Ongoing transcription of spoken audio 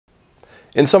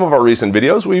In some of our recent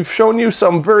videos, we've shown you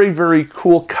some very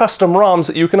cool custom ROMs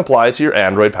that you can apply to your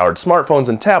Android-powered smartphones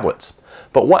and tablets.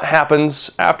 But what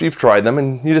happens after you've tried them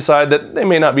and you decide that they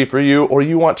may not be for you, or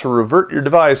you want to revert your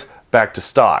device back to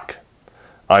stock?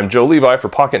 I'm Joe Levi for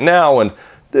Pocketnow, and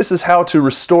this is how to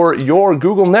restore your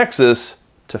Google Nexus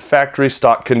to factory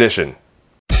stock condition.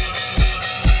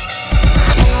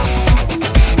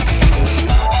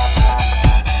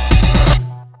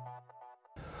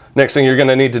 Next thing you're going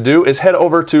to need to do is head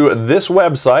over to this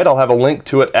website. I'll have a link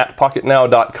to it at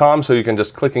pocketnow.com, so you can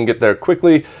just click and get there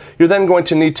quickly. You're then going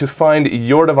to need to find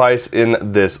your device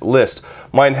in this list.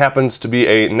 Mine happens to be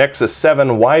a Nexus 7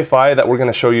 Wi-Fi that we're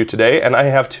going to show you today, and I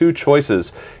have two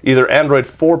choices, either Android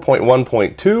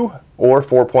 4.1.2 or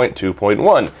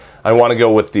 4.2.1. I want to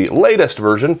go with the latest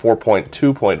version,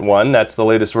 4.2.1. That's the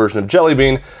latest version of Jelly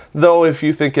Bean, though if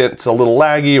you think it's a little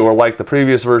laggy or like the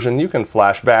previous version, you can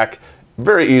flash back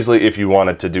very easily if you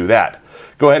wanted to do that.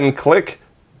 Go ahead and click,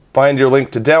 find your link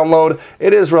to download.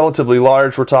 It is relatively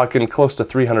large. We're talking close to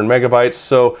 300 megabytes,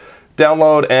 so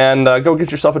download and go get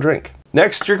yourself a drink.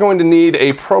 Next, you're going to need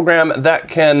a program that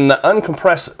can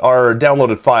uncompress our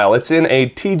downloaded file. It's in a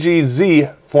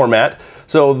TGZ format.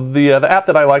 So the app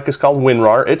that I like is called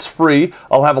WinRAR. It's free.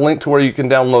 I'll have a link to where you can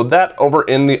download that over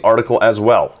in the article as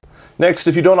well. Next,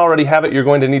 if you don't already have it, you're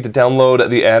going to need to download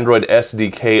the Android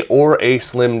SDK or a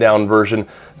slimmed down version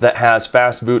that has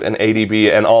fastboot and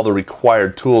ADB and all the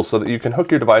required tools so that you can hook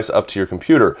your device up to your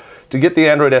computer. To get the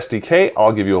Android SDK,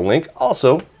 I'll give you a link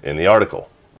also in the article.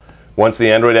 Once the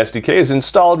Android SDK is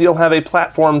installed, you'll have a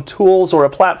platform tools or a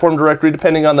platform directory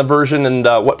depending on the version and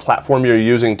what platform you're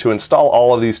using to install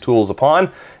all of these tools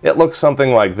upon. It looks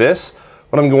something like this.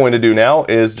 What I'm going to do now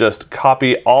is just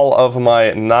copy all of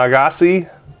my Nagasi,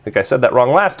 I think I said that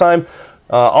wrong last time,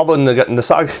 all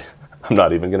the I'm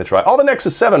not even going to try, all the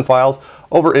Nexus 7 files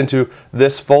over into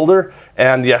this folder.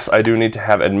 And yes, I do need to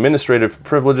have administrative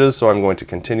privileges, so I'm going to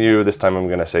continue. This time I'm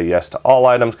going to say yes to all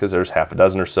items because there's half a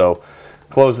dozen or so.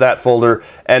 Close that folder,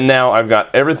 and now I've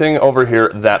got everything over here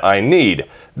that I need.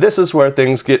 This is where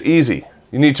things get easy.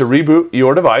 You need to reboot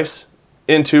your device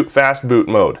into fast boot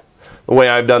mode. The way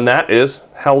I've done that is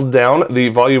held down the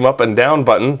volume up and down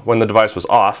button when the device was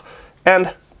off,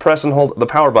 and press and hold the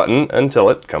power button until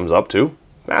it comes up to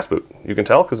fast boot. You can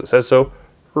tell because it says so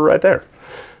right there.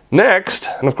 Next,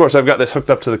 and of course I've got this hooked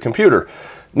up to the computer.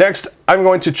 Next, I'm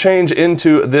going to change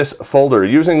into this folder.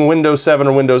 Using Windows 7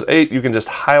 or Windows 8, you can just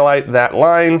highlight that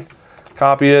line,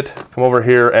 copy it, come over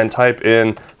here and type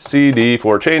in CD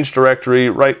for change directory,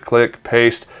 right click,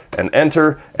 paste, and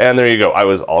enter, and there you go. I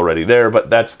was already there, but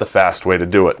that's the fast way to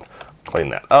do it. Clean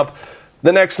that up.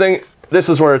 The next thing, this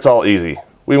is where it's all easy.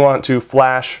 We want to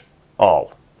flash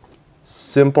all.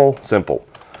 Simple.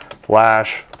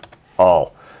 Flash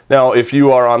all. Now, if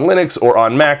you are on Linux or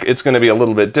on Mac, it's going to be a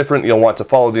little bit different. You'll want to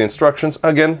follow the instructions.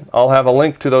 Again, I'll have a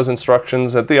link to those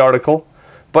instructions at the article.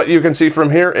 But you can see from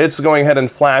here, it's going ahead and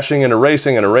flashing and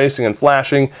erasing and erasing and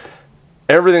flashing.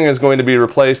 Everything is going to be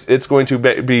replaced. It's going to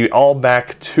be all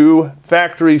back to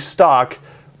factory stock,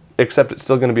 except it's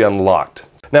still going to be unlocked.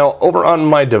 Now, over on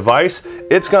my device,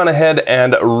 it's gone ahead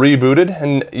and rebooted,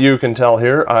 and you can tell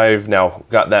here I've now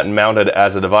got that mounted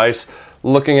as a device.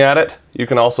 Looking at it, you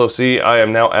can also see I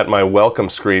am now at my welcome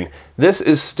screen. This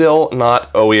is still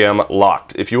not OEM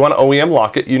locked. If you want to OEM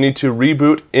lock it, you need to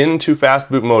reboot into fast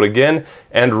boot mode again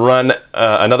and run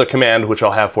another command, which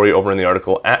I'll have for you over in the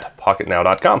article at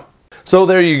pocketnow.com. So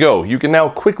there you go. You can now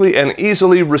quickly and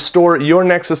easily restore your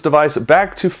Nexus device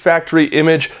back to factory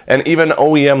image and even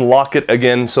OEM lock it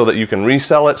again so that you can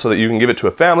resell it, so that you can give it to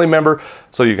a family member,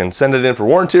 so you can send it in for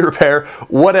warranty repair,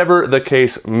 whatever the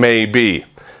case may be.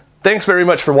 Thanks very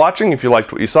much for watching. If you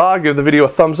liked what you saw, give the video a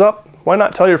thumbs up. Why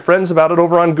not tell your friends about it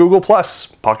over on Google+.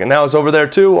 Pocketnow is over there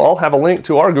too. I'll have a link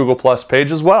to our Google+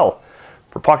 page as well.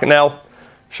 For Pocketnow,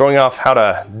 showing off how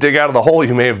to dig out of the hole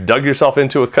you may have dug yourself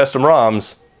into with custom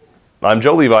ROMs, I'm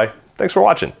Joe Levi. Thanks for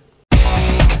watching.